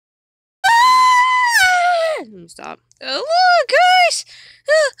Let me stop. Hello, guys!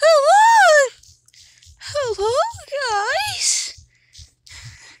 Hello! Hello, guys!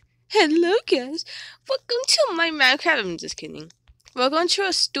 Hello, guys! Welcome to my Minecraft. I'm just kidding. Welcome to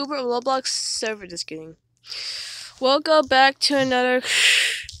a stupid Roblox server. Just kidding. Welcome back to another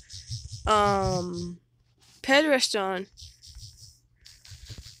Periastron.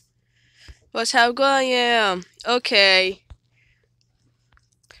 What's how good I am? Okay.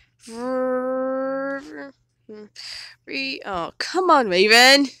 Oh, come on,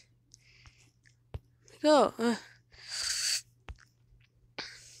 Raven. Go.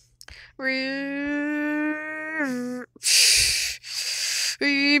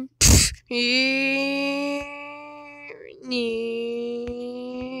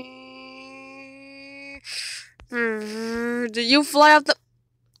 Did you fly off the...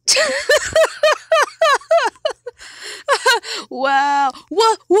 Wow.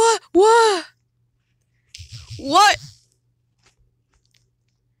 What? What?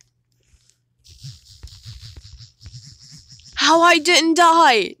 How I didn't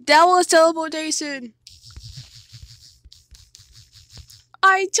die? That was teleportation.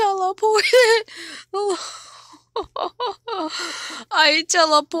 I teleported. I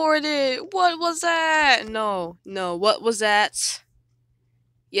teleported. What was that? No. What was that?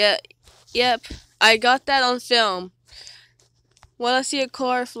 Yeah. Yep. I got that on film. Wanna see a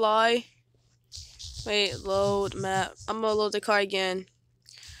car fly? Wait, load map. I'm gonna load the car again.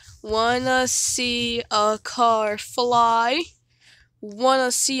 Wanna see a car fly?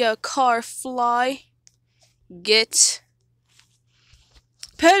 Wanna see a car fly? Get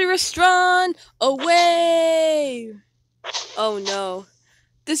Periastron away! Oh no.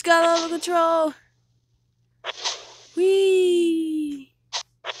 This got out of control. Whee!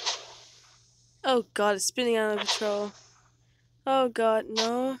 Oh god, it's spinning out of control. Oh god,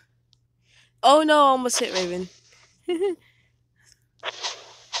 no. Oh no, I almost hit Raven.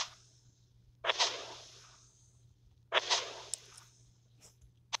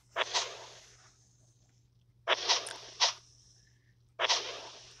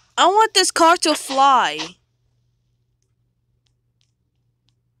 I want this car to fly.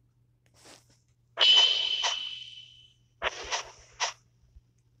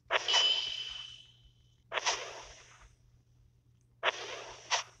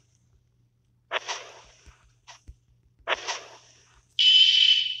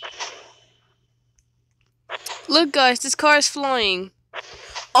 Look guys, this car is flying.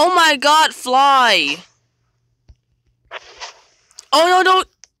 Oh my god, fly! Oh no, don't!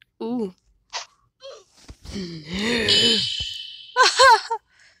 Ooh.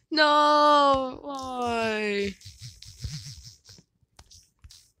 No, why?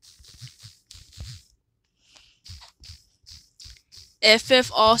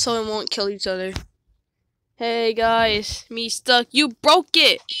 FF also won't kill each other. Hey guys, me stuck. You broke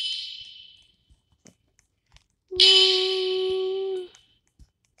it!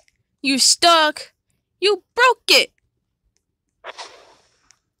 You stuck! You broke it!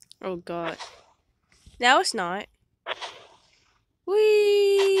 Oh god. Now it's not.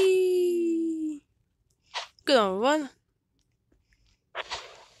 Whee! Gonna run.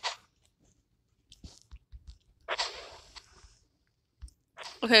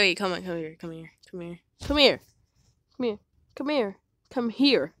 Okay, wait, come here.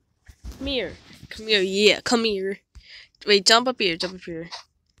 Yeah, come here. Wait, jump up here.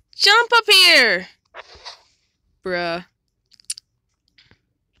 Jump up here! Bruh.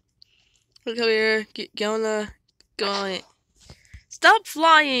 Look over here. Get on it. Stop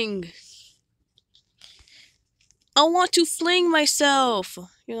flying! I want to fling myself!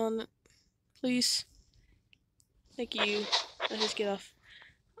 Get on it. Please. Thank you. Let's just get off.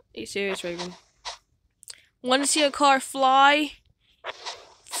 Are you serious, Raven? Want to see a car fly?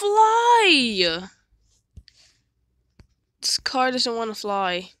 Fly! This car doesn't want to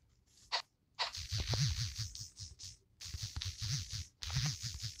fly.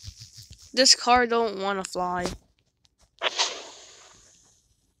 This car don't want to fly.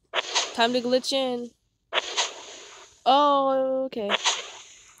 Time to glitch in. Oh, okay.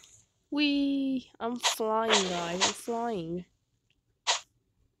 Whee! I'm flying, guys. I'm flying.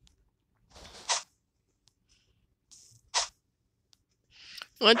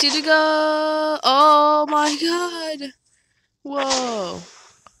 Want you to go? Oh my god! Whoa!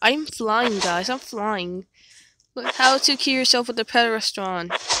 I'm flying, guys. I'm flying. Look how to kill yourself with the Periastron.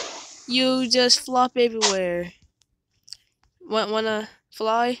 You just flop everywhere. Wanna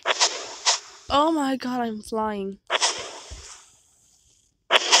fly? Oh my god, I'm flying.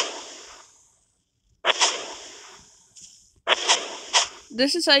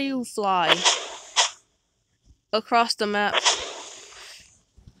 This is how you fly. across the map.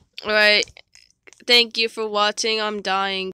 Alright, thank you for watching. I'm dying.